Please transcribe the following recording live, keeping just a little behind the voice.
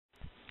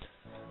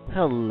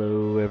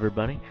Hello,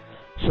 everybody.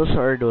 So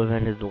sorry to have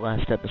ended the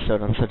last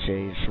episode on such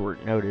a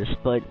short notice,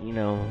 but, as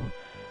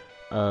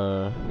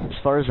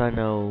far as I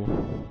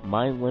know,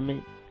 my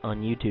limit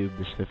on YouTube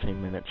is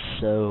 15 minutes,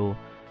 so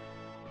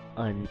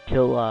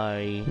until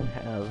I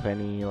have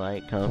any,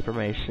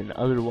 confirmation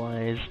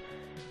otherwise,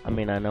 I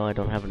know I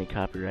don't have any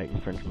copyright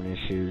infringement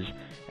issues,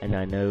 and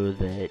I know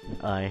that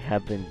I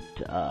haven't,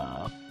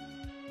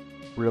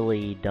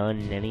 really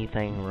done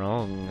anything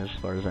wrong, as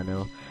far as I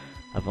know.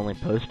 I've only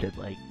posted,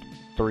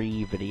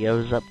 3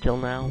 videos up till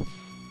now.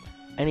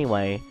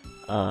 Anyway,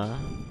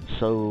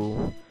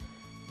 so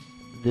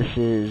this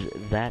is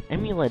that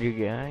emulator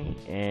guy,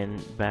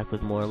 and back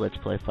with more Let's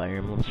Play Fire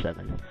Emblem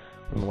 7.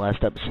 In the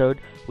last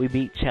episode, we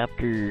beat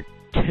Chapter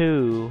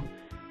 2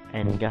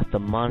 and got the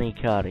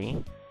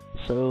Monikari,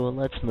 so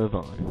let's move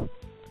on.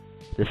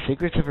 The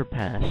secrets of her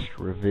past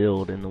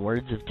revealed in the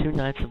words of 2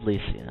 Knights of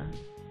Lycia.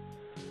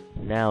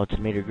 Now, to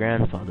meet her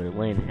grandfather,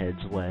 Lyn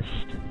heads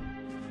west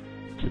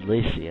to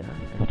Lycia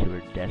and to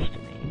her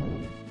destiny.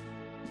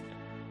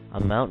 A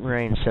mountain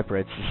range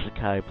separates the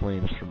Sakai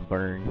Plains from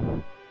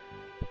Bern.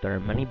 There are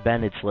many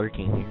bandits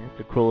lurking here,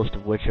 the cruelest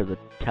of which are the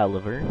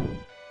Taliver.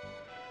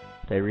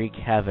 They wreak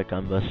havoc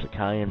on both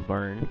Sakai and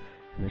Bern,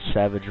 and their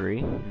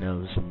savagery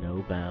knows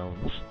no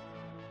bounds.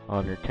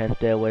 On her 10th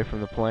day away from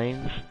the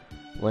plains,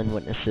 Lyn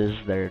witnesses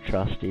their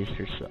atrocities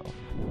herself.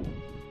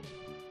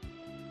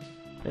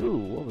 Ooh,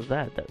 what was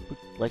that? That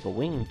looked like a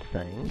winged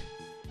thing.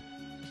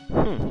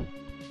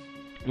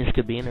 This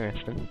could be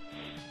interesting.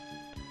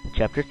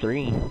 Chapter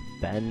 3,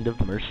 Band of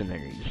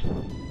Mercenaries.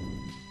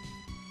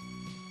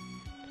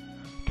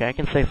 Okay, I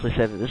can safely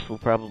say that this will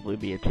probably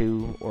be a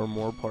 2 or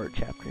more part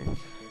chapter.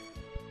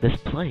 This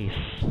place,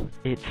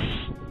 it's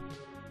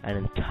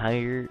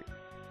the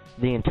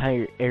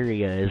entire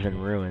area is in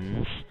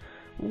ruins.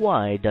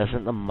 Why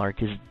doesn't the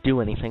Marcus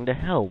do anything to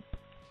help?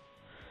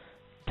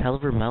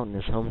 Taliver Mountain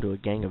is home to a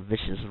gang of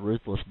vicious,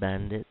 ruthless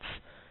bandits.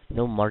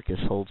 No Marcus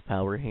holds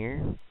power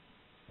here.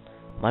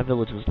 My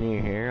village was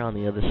near here, on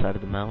the other side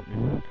of the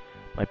mountain.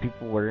 My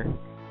people were.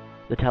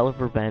 The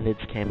Taliver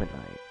bandits came at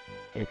night.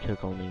 It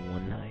took only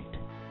one night.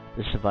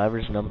 The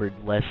survivors numbered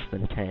less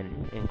than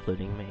 10,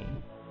 including me.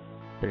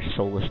 They're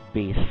soulless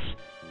beasts.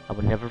 I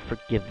would never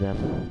forgive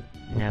them.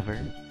 Never.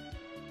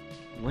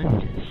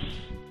 Lindis.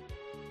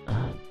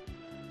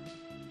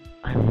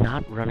 I'm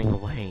not running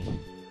away.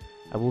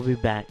 I will be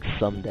back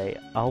someday.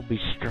 I'll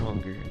be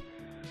stronger.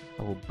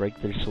 I will break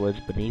their swords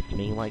beneath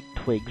me like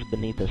twigs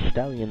beneath a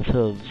stallion's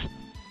hooves.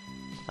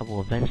 I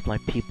will avenge my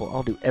people.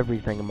 I'll do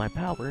everything in my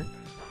power.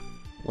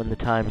 When the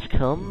time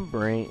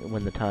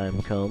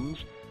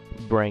comes,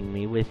 bring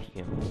me with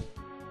you.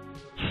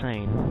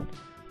 Sane.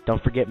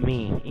 Don't forget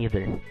me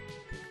either.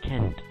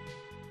 Kent.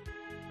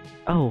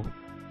 Oh,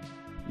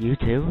 you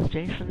too,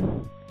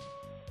 Jason?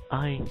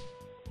 Thank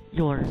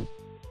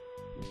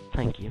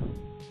you.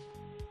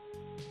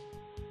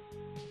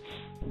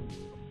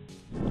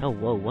 Oh,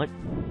 whoa, what?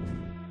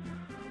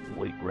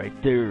 Wait right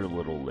there,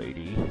 little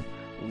lady.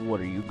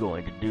 What are you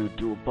going to do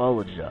to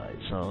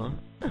apologize, huh?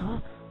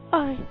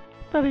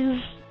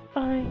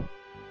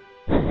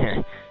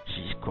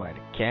 She's quite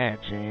a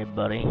catch, eh,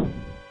 buddy?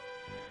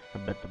 I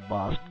bet the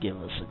boss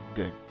give us a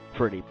good,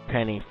 pretty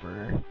penny for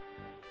her.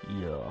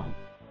 Yeah,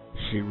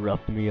 she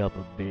roughed me up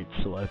a bit,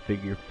 so I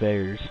figure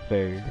fair's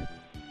fair.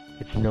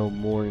 It's no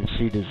more than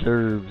she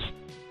deserves.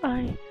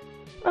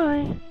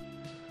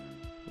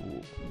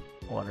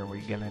 What are we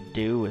gonna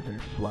do with her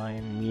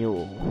flying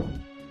mule?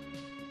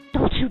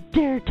 Don't you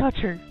dare touch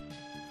her!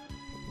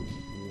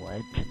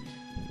 What?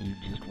 You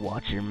just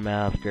watch your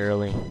mouth,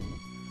 girlie.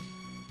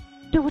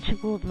 Do what you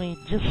will with me,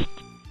 just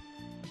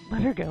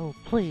let her go,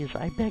 please,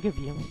 I beg of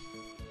you.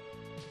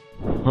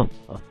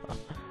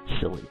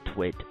 Silly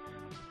twit.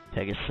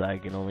 Pegasi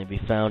can only be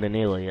found in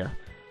Ilia.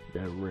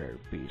 That rare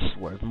beast's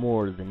worth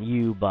more than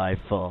you by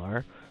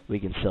far. We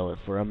can sell it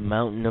for a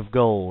mountain of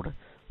gold.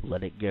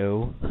 Let it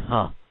go,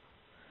 huh?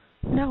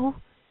 No,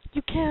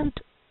 you can't.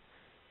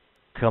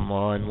 Come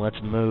on,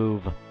 let's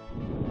move.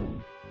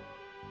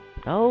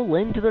 Oh,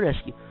 Lyn to the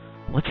rescue.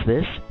 What's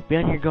this? Be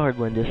on your guard,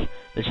 Lindis.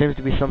 There seems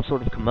to be some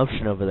sort of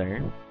commotion over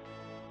there.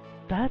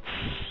 That's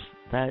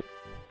a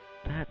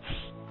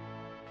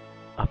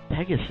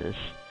Pegasus.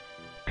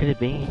 Could it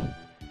be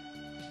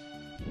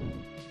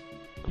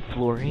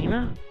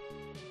Florina?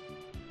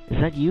 Is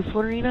that you,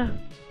 Florina?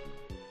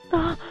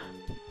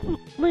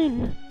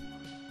 Lyn!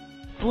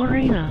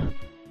 Florina!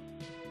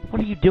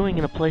 What are you doing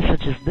in a place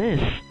such as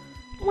this?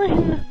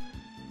 Lyn!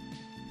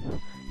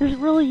 Is it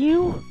really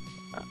you?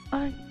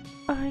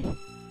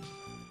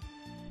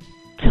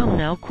 Come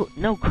now,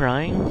 no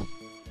crying.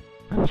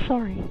 I'm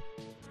sorry.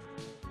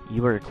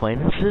 You are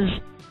acquaintances?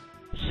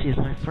 She's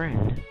my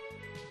friend.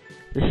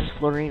 This is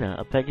Florina,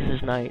 a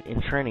Pegasus Knight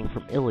in training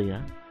from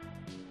Ilia.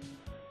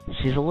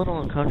 She's a little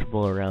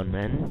uncomfortable around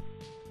men.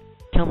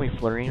 Tell me,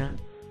 Florina,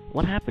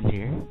 what happened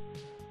here?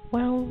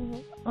 Well,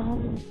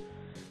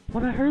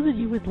 when I heard that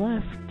you had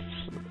left,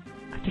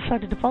 I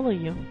decided to follow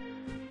you.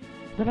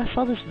 Then I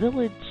saw this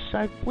village.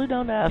 I flew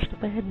down to ask if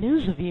they had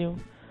news of you.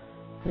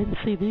 I didn't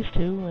see these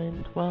two,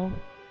 and, well,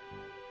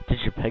 Did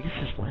your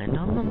Pegasus land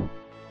on them?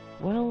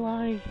 Well,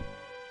 a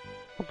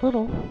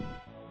little.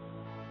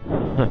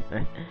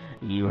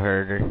 You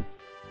heard her.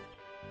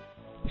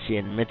 She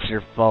admits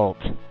her fault.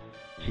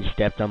 She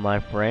stepped on my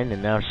friend,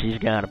 and now she's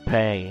gotta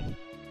pay.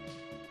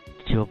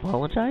 Did you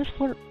apologize,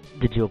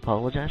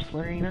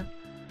 Florina?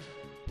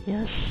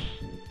 Yes.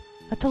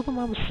 I told them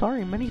I was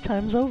sorry many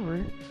times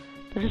over.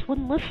 They just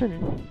wouldn't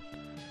listen.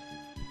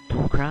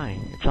 Don't cry.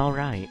 It's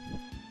alright.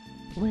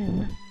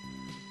 Lynn.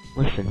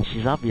 Listen,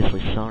 she's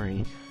obviously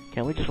sorry.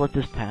 Can't we just let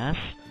this pass?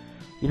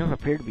 You don't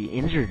appear to be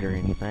injured or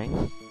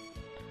anything.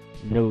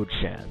 No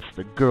chance.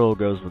 The girl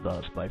goes with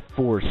us by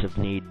force if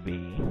need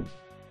be.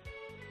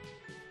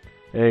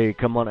 Hey,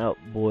 come on out,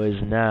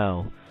 boys,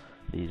 now.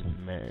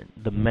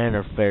 The men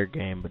are fair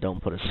game, but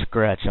don't put a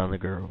scratch on the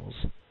girls.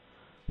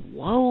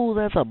 Whoa,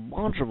 that's a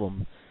bunch of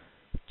them.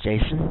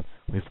 Jason,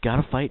 we've got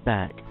to fight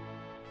back.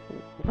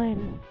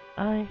 Lynn,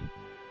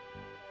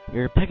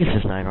 You're a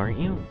Pegasus Knight, aren't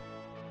you?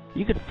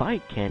 You can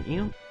fight, can't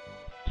you?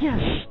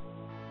 Yes.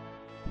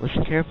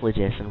 Listen carefully,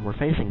 Jason. We're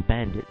facing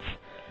bandits.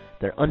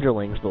 They're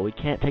underlings, but we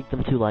can't take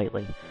them too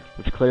lightly.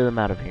 Let's clear them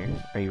out of here.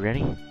 Are you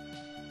ready?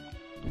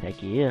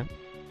 Heck yeah.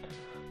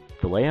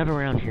 The layout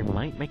around here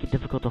might make it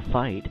difficult to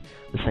fight.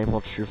 The same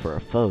holds true for our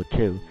foe,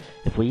 too.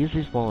 If we use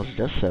these walls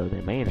just so,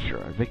 they may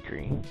ensure our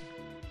victory.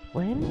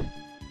 Lynn?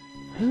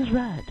 Who's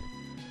that?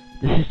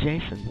 This is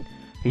Jason.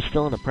 He's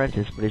still an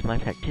apprentice, but he's my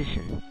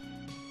tactician.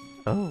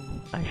 Oh,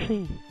 I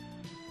see.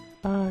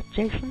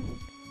 Jason?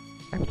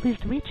 I'm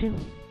pleased to meet you.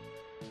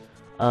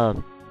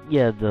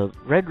 Yeah, the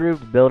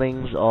red-roofed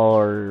buildings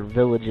are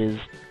villages,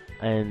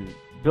 and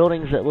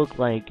buildings that look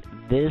like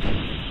this,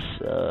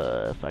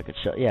 if I could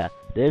show, yeah,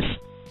 this,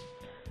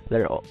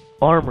 they're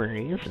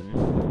armories,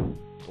 and,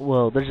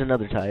 well, there's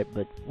another type,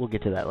 but we'll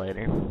get to that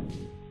later.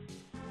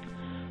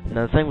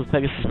 Now, the thing with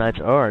Pegasus Knights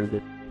are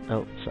that,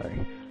 oh,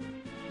 sorry,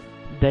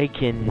 they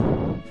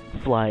can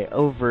fly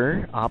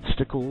over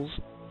obstacles,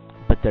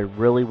 but they're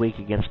really weak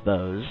against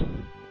bows,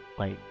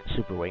 like,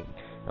 super weak.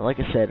 And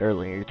like I said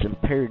earlier, it's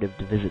imperative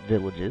to visit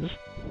villages.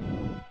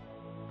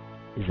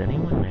 Is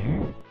anyone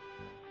there?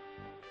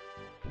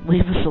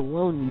 Leave us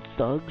alone, you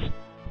thugs.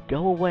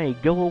 Go away,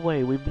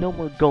 we've no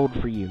more gold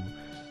for you.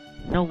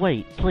 No,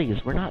 wait, please,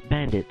 we're not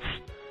bandits.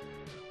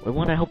 We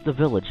want to help the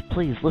village,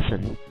 please,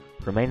 listen.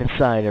 Remain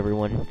inside,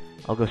 everyone.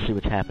 I'll go see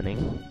what's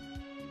happening.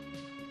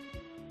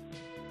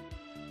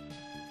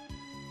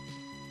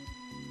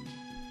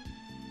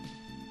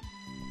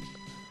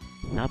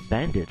 Not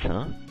bandits,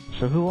 huh?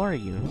 So who are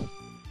you?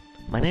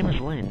 My name is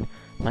Lynn.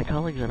 My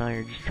colleagues and I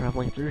are just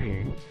traveling through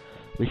here.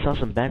 We saw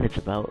some bandits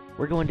about.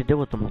 We're going to deal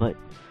with them, but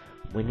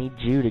we need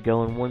you to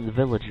go and warn the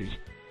villagers.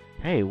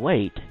 Hey,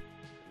 wait.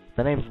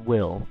 My name's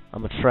Wil.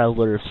 I'm a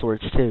traveler of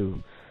sorts,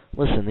 too.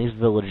 Listen, these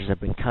villagers have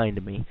been kind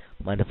to me.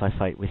 Mind if I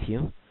fight with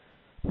you?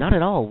 Not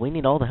at all. We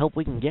need all the help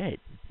we can get.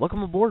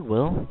 Welcome aboard,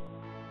 Wil.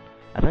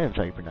 I think that's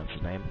how you pronounce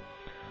his name.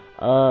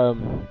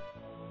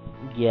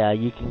 Yeah,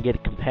 you can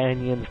get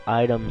companions,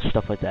 items,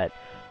 stuff like that.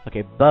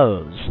 Okay,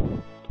 bows.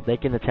 They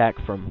can attack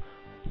from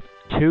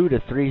 2 to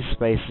 3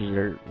 spaces,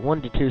 or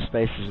 1 to 2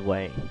 spaces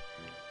away.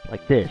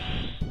 Like this.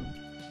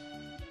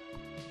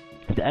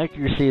 The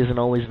accuracy isn't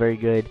always very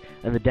good,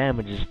 and the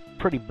damage is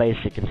pretty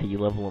basic until you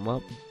level them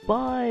up,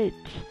 but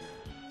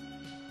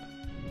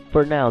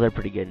for now, they're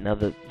pretty good. Now,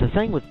 the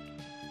thing with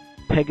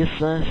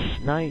Pegasus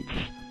Knights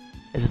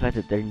is the fact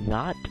that they're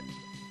not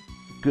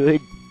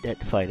good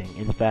at fighting.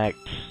 In fact,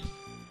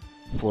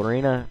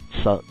 Florina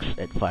sucks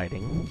at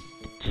fighting,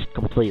 just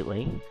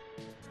completely.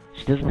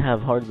 She doesn't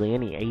have hardly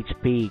any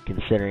HP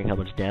considering how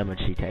much damage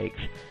she takes,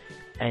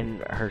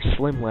 and her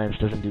slim lance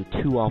doesn't do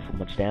too awful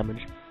much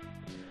damage.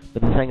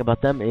 But the thing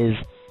about them is,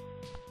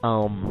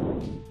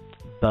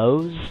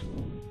 bows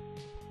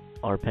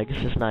are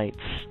Pegasus Knights,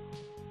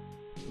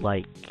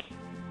 like,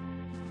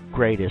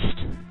 greatest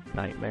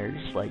nightmares,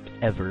 like,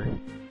 ever.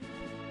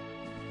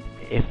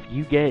 If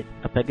you get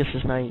a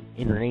Pegasus Knight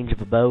in range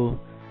of a bow,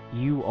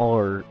 you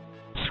are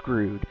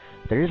screwed.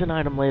 There is an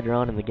item later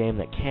on in the game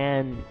that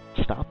can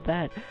stop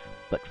that,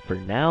 but for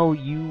now,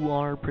 you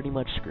are pretty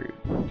much screwed.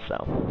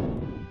 So,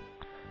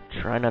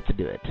 try not to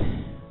do it,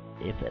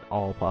 if at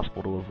all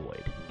possible to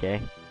avoid,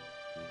 okay?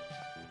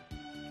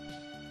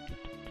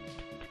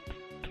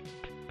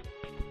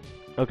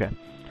 Okay.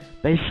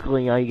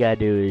 Basically, all you gotta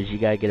do is you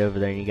gotta get over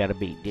there and you gotta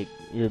beat the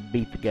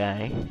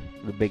guy,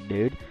 the big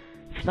dude.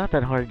 It's not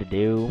that hard to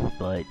do,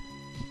 but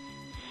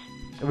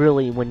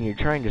really, when you're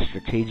trying to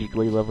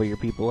strategically level your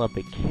people up,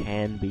 it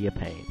can be a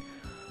pain.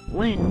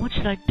 Lynn, what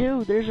should I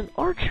do? There's an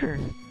archer!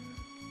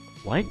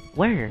 What?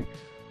 Where?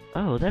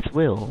 Oh, that's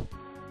Wil.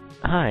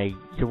 Hi,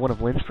 you're one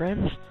of Lynn's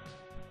friends?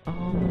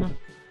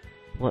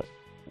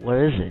 What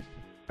is it?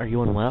 Are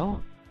you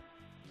unwell?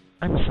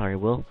 I'm sorry,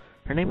 Wil.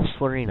 Her name is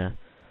Florina.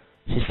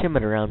 She's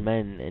timid around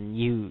men, and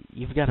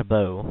you've got a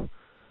bow.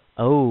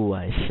 Oh,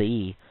 I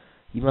see.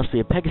 You must be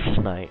a Pegasus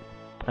Knight.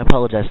 I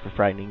apologize for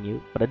frightening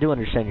you, but I do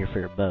understand your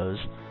fear of bows.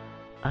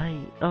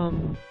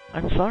 I'm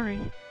sorry.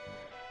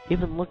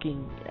 Even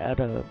looking at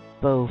a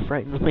bow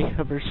frightens me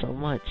ever so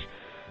much.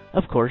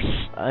 Of course,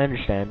 I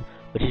understand.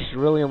 But you should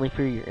really only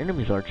fear your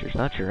enemy's archers,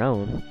 not your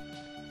own.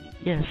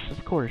 Yes,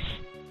 of course.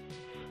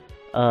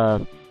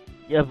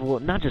 Yeah, well,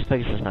 not just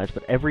Pegasus Knights,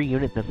 but every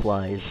unit that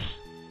flies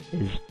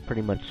is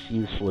pretty much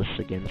useless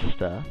against,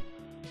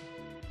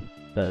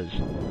 those.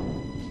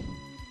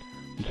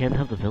 You can't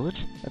have the village?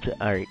 That's it.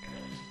 Alright.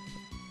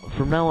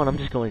 From now on, I'm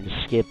just going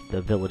to skip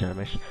the village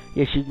animation.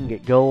 Yes, you can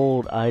get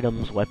gold,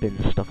 items,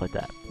 weapons, stuff like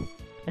that.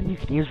 And you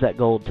can use that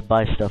gold to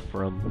buy stuff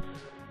from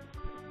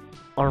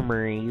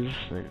armories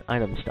and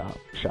item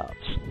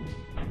shops.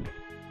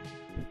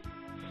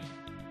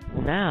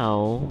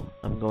 Now,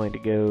 I'm going to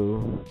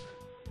go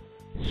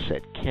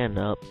set Ken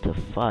up to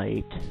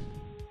fight.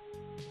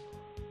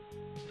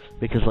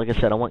 Because, like I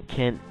said, I want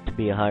Kent to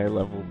be a higher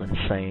level than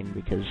Sane,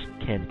 because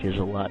Kent is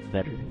a lot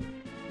better,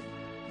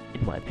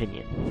 in my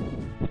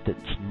opinion.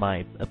 That's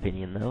my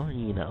opinion, though,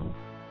 you know.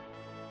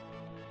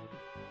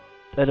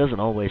 That doesn't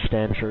always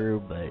stand true,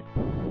 but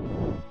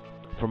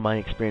from my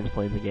experience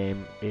playing the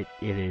game, it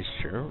is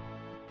true.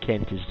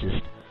 Kent is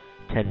just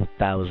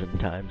 10,000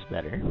 times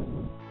better.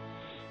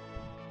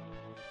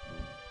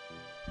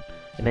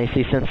 And I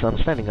see, since I'm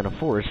standing on a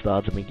forest, the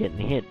odds of me getting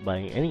hit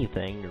by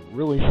anything are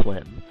really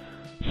slim.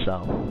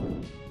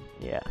 So,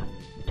 yeah,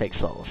 take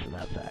solace in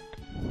that fact.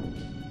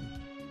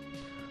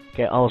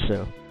 Okay,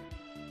 also,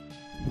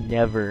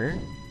 never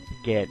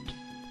get,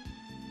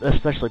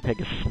 especially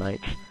Pegasus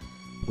Knights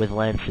with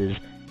lances,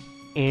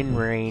 in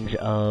range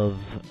of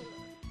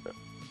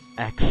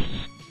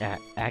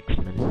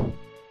axemen,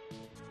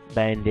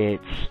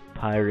 bandits,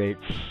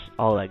 pirates,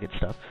 all that good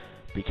stuff,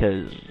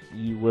 because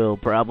you will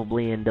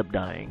probably end up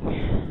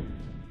dying.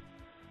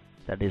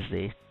 That is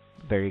the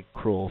very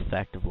cruel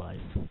fact of life.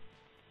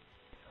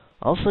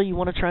 Also, you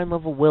want to try and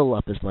level Wil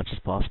up as much as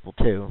possible,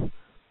 too.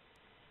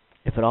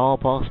 If at all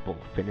possible,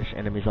 finish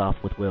enemies off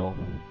with Wil.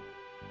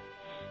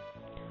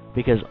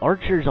 Because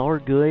archers are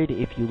good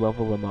if you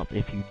level them up.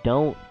 If you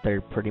don't,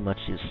 they're pretty much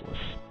useless.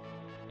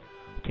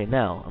 Okay,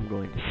 now, I'm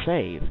going to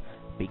save,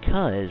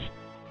 because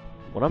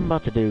what I'm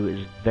about to do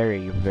is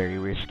very, very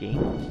risky.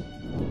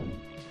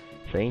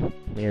 See?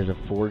 He has a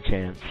 4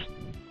 chance.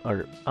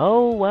 Or,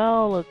 oh,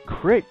 well, a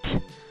crit!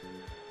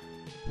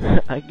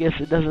 I guess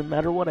it doesn't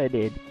matter what I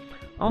did.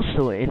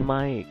 Also, in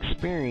my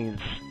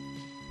experience,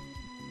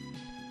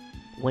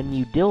 when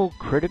you deal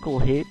critical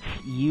hits,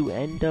 you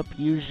end up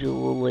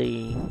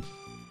usually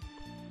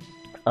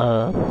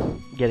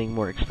getting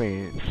more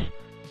experience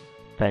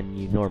than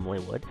you normally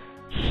would.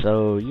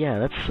 So, yeah,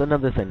 that's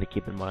another thing to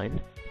keep in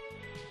mind.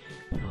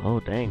 Oh,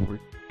 dang, we're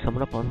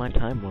coming up on my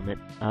time limit.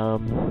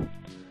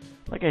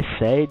 Like I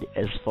said,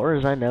 as far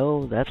as I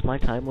know, that's my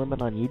time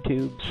limit on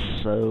YouTube,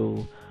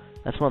 so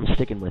that's what I'm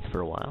sticking with for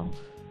a while.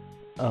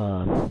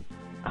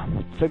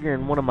 I'm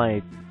figuring one of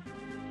my...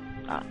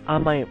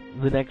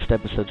 the next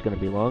episode's gonna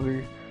be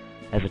longer,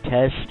 as a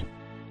test,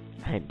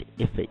 and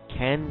if it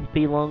can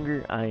be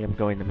longer, I am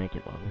going to make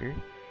it longer.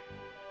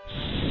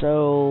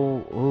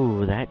 So,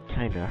 ooh, that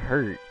kinda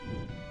hurt.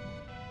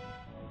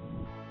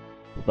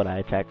 But I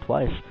attacked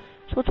twice,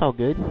 so it's all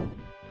good.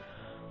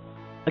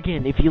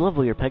 Again, if you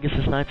level your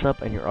Pegasus Knights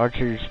up and your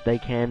archers, they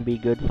can be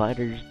good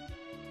fighters,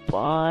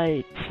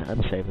 but...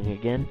 I'm saving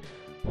again.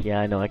 Yeah,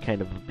 I know I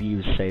kind of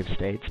abuse save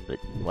states, but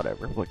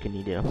whatever, what can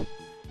you do?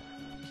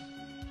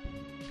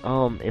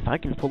 If I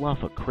can pull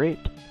off a crit,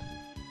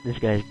 this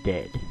guy's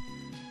dead.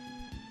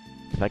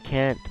 If I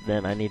can't,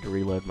 then I need to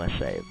reload my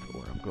save,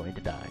 or I'm going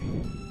to die.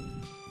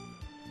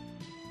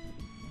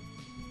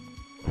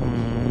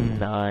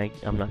 Nah,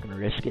 I'm not gonna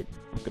risk it.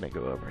 I'm gonna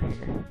go over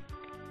here.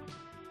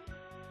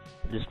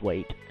 Just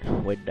wait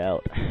it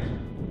out.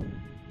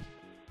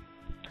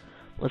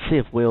 Let's see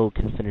if Wil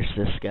can finish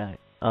this guy.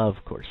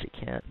 Of course he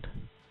can't.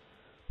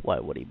 Why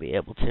would he be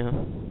able to?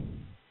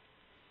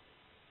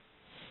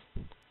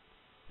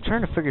 I'm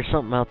trying to figure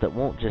something out that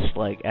won't just,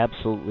 like,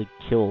 absolutely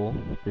kill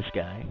this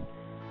guy.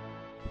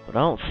 But I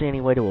don't see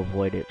any way to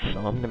avoid it, so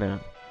I'm gonna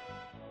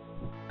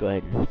go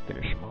ahead and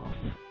finish him off.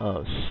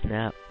 Oh,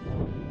 snap.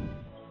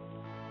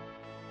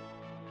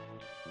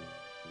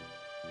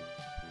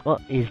 Well,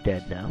 he's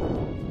dead now.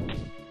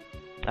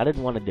 I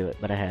didn't want to do it,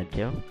 but I had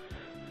to.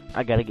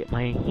 I gotta get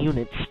my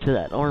units to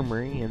that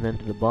armory and then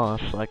to the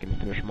boss so I can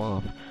finish him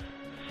off.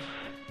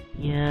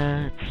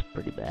 Yeah, it's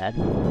pretty bad.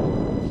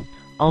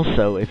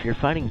 Also, if you're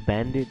fighting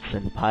bandits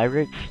and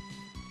pirates,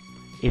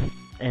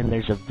 and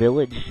there's a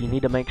village, you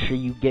need to make sure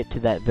you get to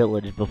that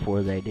village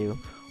before they do,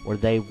 or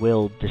they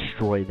will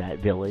destroy that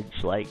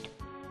village, like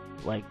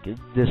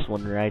this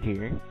one right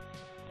here.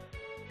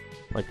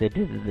 Like they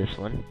did to this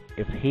one.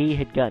 If he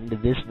had gotten to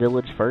this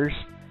village first,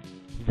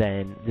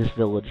 then this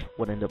village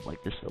would end up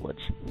like this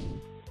village.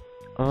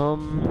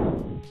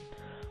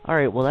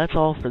 Alright, well that's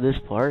all for this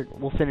part.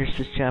 We'll finish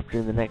this chapter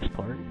in the next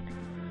part.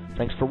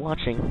 Thanks for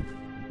watching.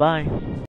 Bye.